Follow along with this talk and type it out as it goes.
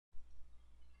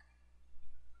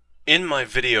In my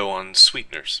video on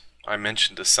sweeteners, I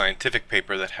mentioned a scientific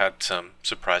paper that had some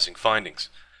surprising findings.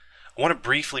 I want to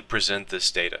briefly present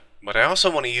this data, but I also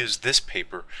want to use this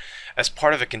paper as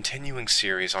part of a continuing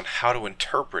series on how to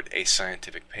interpret a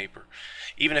scientific paper,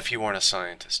 even if you aren't a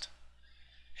scientist.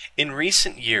 In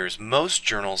recent years, most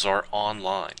journals are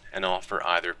online and offer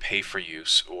either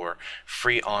pay-for-use or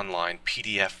free online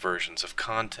PDF versions of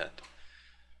content.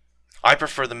 I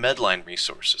prefer the Medline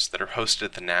resources that are hosted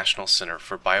at the National Center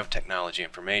for Biotechnology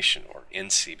Information, or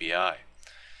NCBI.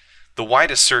 The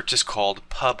widest search is called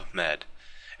PubMed,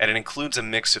 and it includes a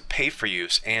mix of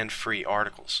pay-for-use and free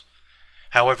articles.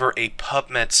 However, a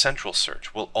PubMed Central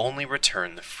search will only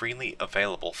return the freely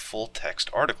available full-text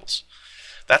articles.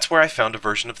 That's where I found a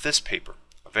version of this paper,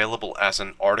 available as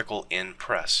an article in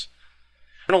press.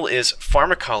 The journal is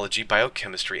Pharmacology,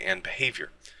 Biochemistry, and Behavior,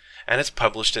 and it's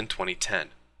published in 2010.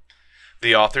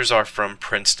 The authors are from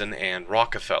Princeton and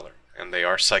Rockefeller, and they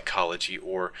are psychology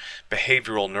or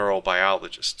behavioral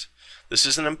neurobiologists. This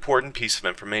is an important piece of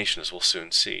information, as we'll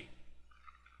soon see.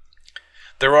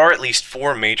 There are at least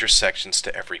 4 major sections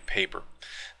to every paper.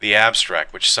 The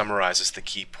abstract, which summarizes the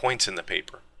key points in the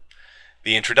paper.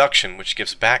 The introduction, which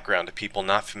gives background to people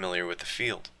not familiar with the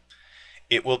field.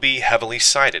 It will be heavily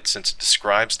cited since it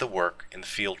describes the work in the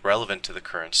field relevant to the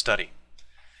current study.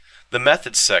 The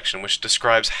methods section, which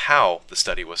describes how the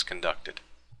study was conducted.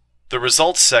 The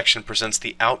results section presents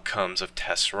the outcomes of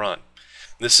tests run.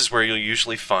 This is where you'll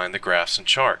usually find the graphs and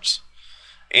charts.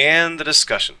 And the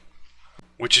discussion,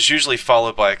 which is usually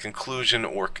followed by a conclusion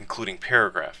or concluding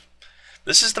paragraph.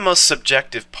 This is the most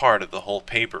subjective part of the whole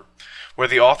paper, where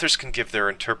the authors can give their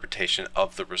interpretation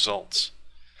of the results.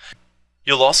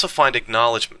 You'll also find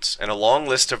acknowledgments and a long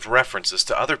list of references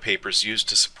to other papers used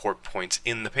to support points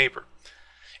in the paper.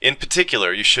 In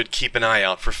particular, you should keep an eye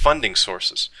out for funding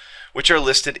sources, which are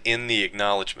listed in the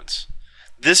acknowledgments.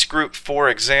 This group, for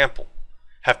example,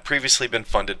 have previously been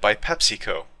funded by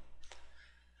PepsiCo.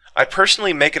 I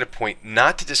personally make it a point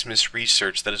not to dismiss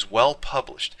research that is well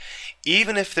published,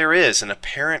 even if there is an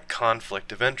apparent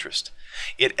conflict of interest.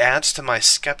 It adds to my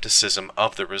skepticism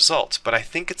of the results, but I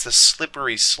think it's a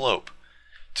slippery slope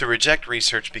to reject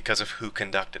research because of who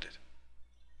conducted it.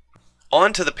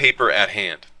 On to the paper at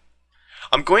hand.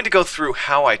 I'm going to go through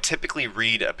how I typically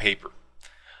read a paper.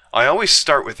 I always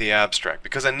start with the abstract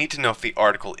because I need to know if the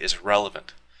article is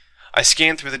relevant. I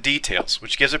scan through the details,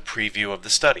 which gives a preview of the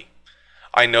study.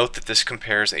 I note that this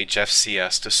compares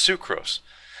HFCS to sucrose,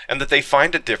 and that they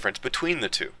find a difference between the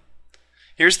two.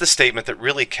 Here's the statement that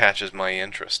really catches my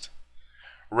interest.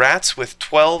 Rats with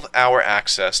 12-hour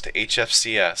access to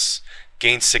HFCS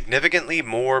gain significantly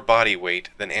more body weight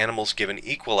than animals given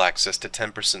equal access to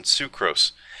 10%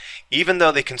 sucrose, even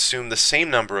though they consume the same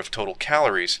number of total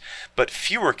calories, but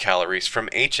fewer calories from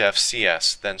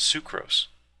HFCS than sucrose.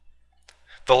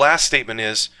 The last statement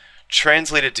is,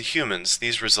 translated to humans,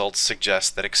 these results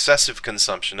suggest that excessive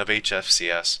consumption of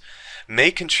HFCS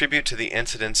may contribute to the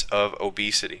incidence of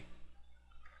obesity.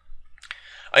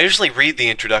 I usually read the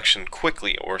introduction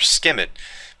quickly or skim it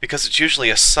because it's usually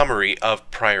a summary of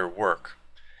prior work.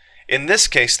 In this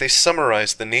case, they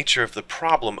summarize the nature of the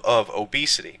problem of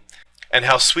obesity and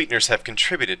how sweeteners have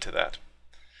contributed to that.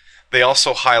 They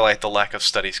also highlight the lack of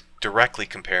studies directly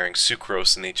comparing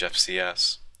sucrose and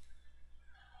HFCS.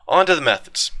 On to the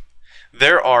methods.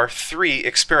 There are 3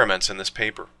 experiments in this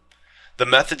paper. The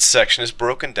methods section is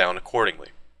broken down accordingly.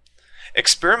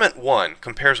 Experiment 1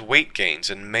 compares weight gains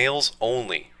in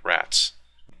males-only rats.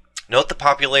 Note the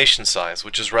population size,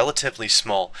 which is relatively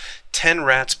small, 10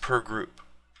 rats per group.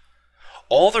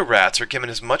 All the rats are given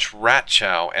as much rat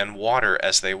chow and water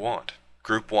as they want.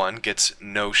 Group 1 gets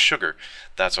no sugar,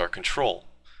 that's our control.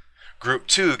 Group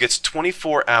 2 gets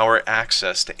 24-hour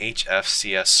access to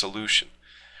HFCS solution.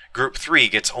 Group 3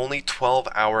 gets only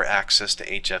 12-hour access to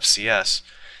HFCS,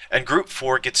 and Group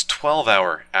 4 gets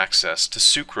 12-hour access to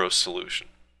sucrose solution.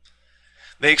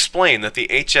 They explain that the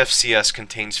HFCS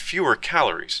contains fewer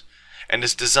calories and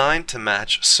is designed to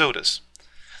match sodas.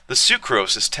 The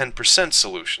sucrose is 10%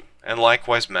 solution and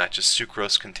likewise matches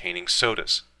sucrose-containing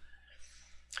sodas.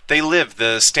 They live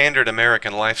the standard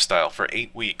American lifestyle for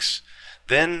 8 weeks,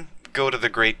 then go to the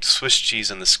great Swiss cheese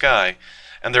in the sky,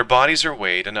 and their bodies are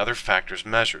weighed and other factors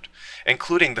measured,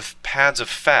 including the pads of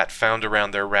fat found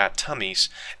around their rat tummies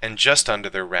and just under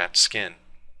their rat skin.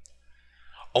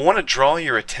 I want to draw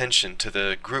your attention to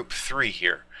the group 3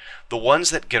 here, the ones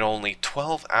that get only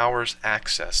 12 hours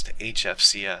access to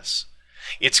HFCS.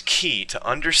 It's key to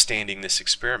understanding this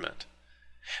experiment.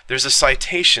 There's a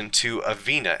citation to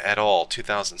Avena et al.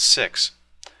 2006,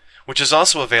 which is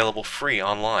also available free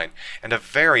online, and a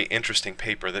very interesting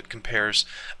paper that compares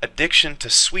addiction to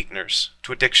sweeteners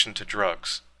to addiction to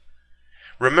drugs.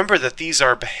 Remember that these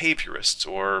are behaviorists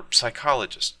or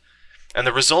psychologists, and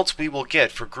the results we will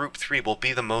get for Group 3 will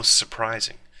be the most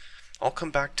surprising. I'll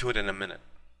come back to it in a minute.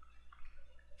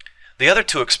 The other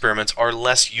two experiments are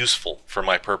less useful for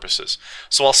my purposes,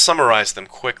 so I'll summarize them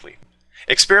quickly.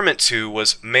 Experiment 2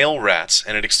 was male rats,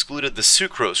 and it excluded the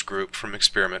sucrose group from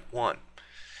Experiment 1.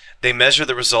 They measure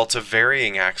the results of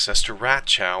varying access to rat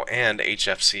chow and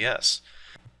HFCS.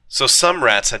 So some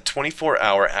rats had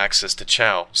 24-hour access to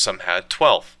chow, some had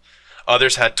 12.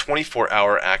 Others had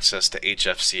 24-hour access to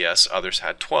HFCS, others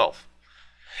had 12.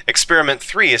 Experiment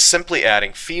 3 is simply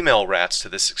adding female rats to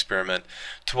this experiment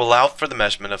to allow for the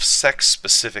measurement of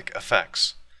sex-specific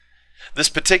effects. This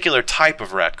particular type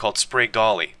of rat, called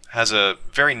Sprague-Dawley, has a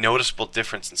very noticeable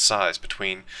difference in size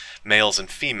between males and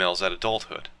females at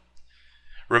adulthood.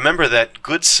 Remember that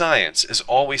good science is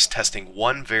always testing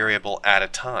one variable at a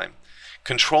time,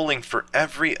 controlling for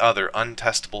every other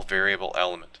untestable variable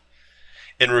element.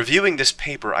 In reviewing this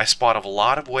paper, I spotted a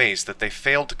lot of ways that they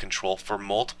failed to control for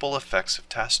multiple effects of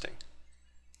testing.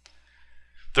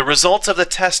 The results of the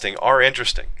testing are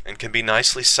interesting and can be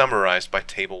nicely summarized by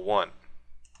Table 1.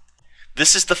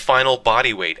 This is the final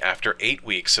body weight after 8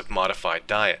 weeks of modified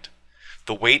diet.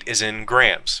 The weight is in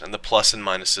grams, and the plus and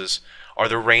minuses are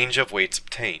the range of weights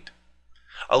obtained.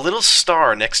 A little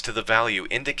star next to the value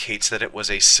indicates that it was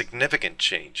a significant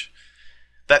change.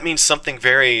 That means something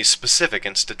very specific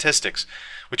in statistics,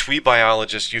 which we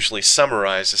biologists usually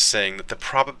summarize as saying that the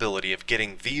probability of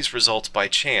getting these results by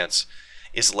chance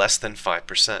is less than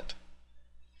 5%.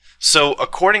 So,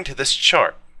 according to this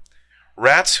chart,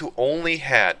 rats who only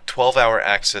had 12-hour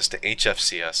access to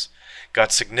HFCS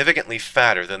got significantly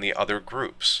fatter than the other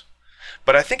groups.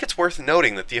 But I think it's worth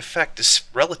noting that the effect is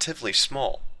relatively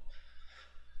small.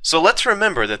 So let's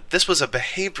remember that this was a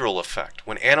behavioral effect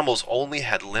when animals only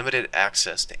had limited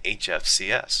access to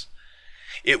HFCS.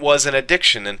 It was an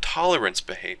addiction and tolerance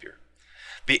behavior.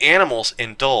 The animals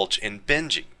indulge in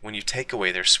binging when you take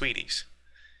away their sweeties.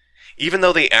 Even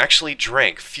though they actually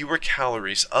drank fewer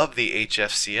calories of the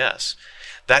HFCS,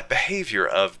 that behavior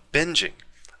of binging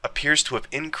appears to have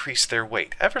increased their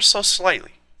weight ever so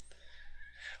slightly.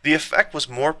 The effect was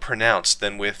more pronounced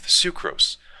than with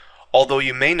sucrose, although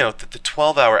you may note that the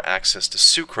 12-hour access to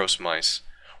sucrose mice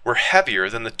were heavier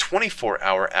than the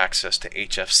 24-hour access to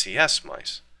HFCS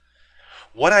mice.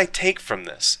 What I take from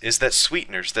this is that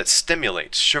sweeteners that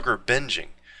stimulate sugar binging,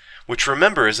 which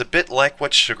remember is a bit like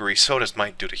what sugary sodas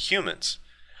might do to humans,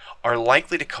 are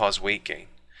likely to cause weight gain,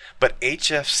 but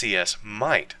HFCS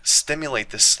might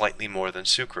stimulate this slightly more than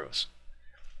sucrose.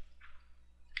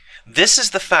 This is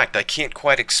the fact I can't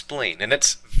quite explain, and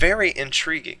it's very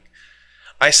intriguing.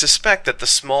 I suspect that the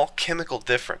small chemical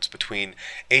difference between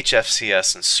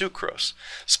HFCS and sucrose,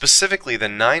 specifically the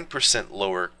 9%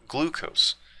 lower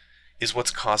glucose, is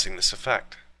what's causing this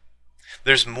effect.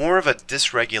 There's more of a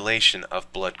dysregulation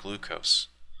of blood glucose.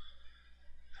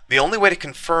 The only way to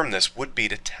confirm this would be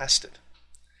to test it.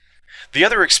 The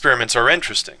other experiments are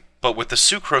interesting, but with the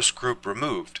sucrose group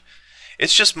removed,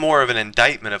 it's just more of an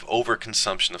indictment of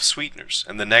overconsumption of sweeteners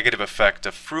and the negative effect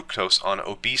of fructose on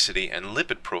obesity and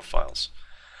lipid profiles.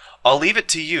 I'll leave it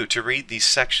to you to read these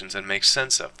sections and make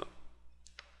sense of them.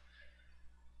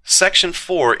 Section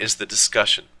 4 is the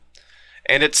discussion,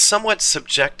 and it's somewhat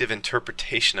subjective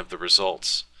interpretation of the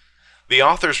results. The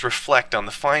authors reflect on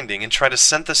the finding and try to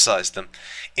synthesize them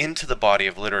into the body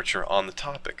of literature on the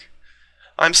topic.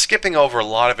 I'm skipping over a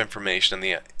lot of information in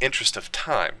the interest of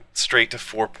time, straight to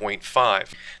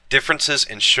 4.5, differences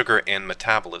in sugar and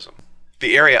metabolism,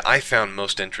 the area I found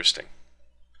most interesting.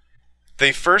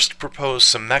 They first proposed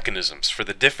some mechanisms for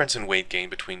the difference in weight gain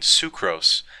between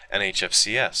sucrose and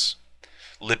HFCS,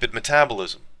 lipid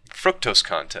metabolism, fructose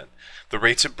content, the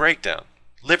rates of breakdown,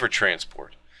 liver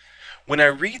transport. When I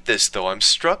read this, though, I'm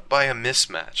struck by a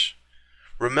mismatch.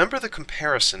 Remember the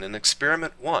comparison in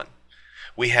Experiment 1.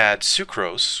 We had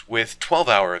sucrose with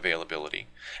 12-hour availability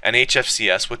and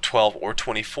HFCS with 12 or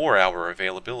 24-hour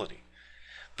availability.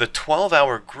 The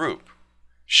 12-hour group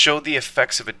showed the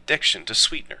effects of addiction to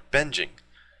sweetener, binging.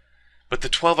 But the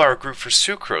 12-hour group for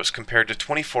sucrose compared to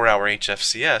 24-hour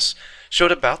HFCS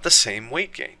showed about the same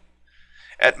weight gain.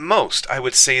 At most, I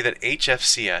would say that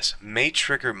HFCS may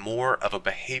trigger more of a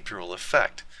behavioral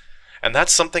effect, and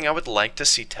that's something I would like to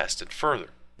see tested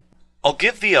further. I'll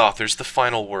give the authors the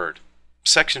final word.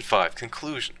 Section 5,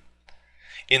 Conclusion.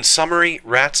 In summary,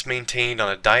 rats maintained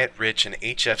on a diet rich in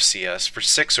HFCS for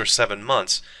 6 or 7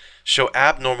 months show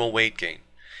abnormal weight gain,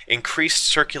 increased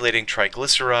circulating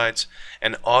triglycerides,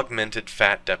 and augmented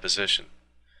fat deposition.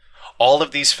 All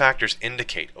of these factors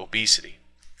indicate obesity.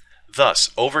 Thus,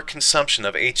 overconsumption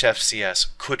of HFCS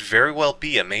could very well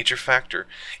be a major factor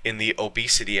in the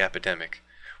obesity epidemic,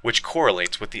 which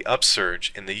correlates with the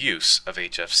upsurge in the use of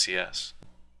HFCS.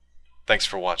 Thanks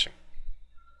for watching.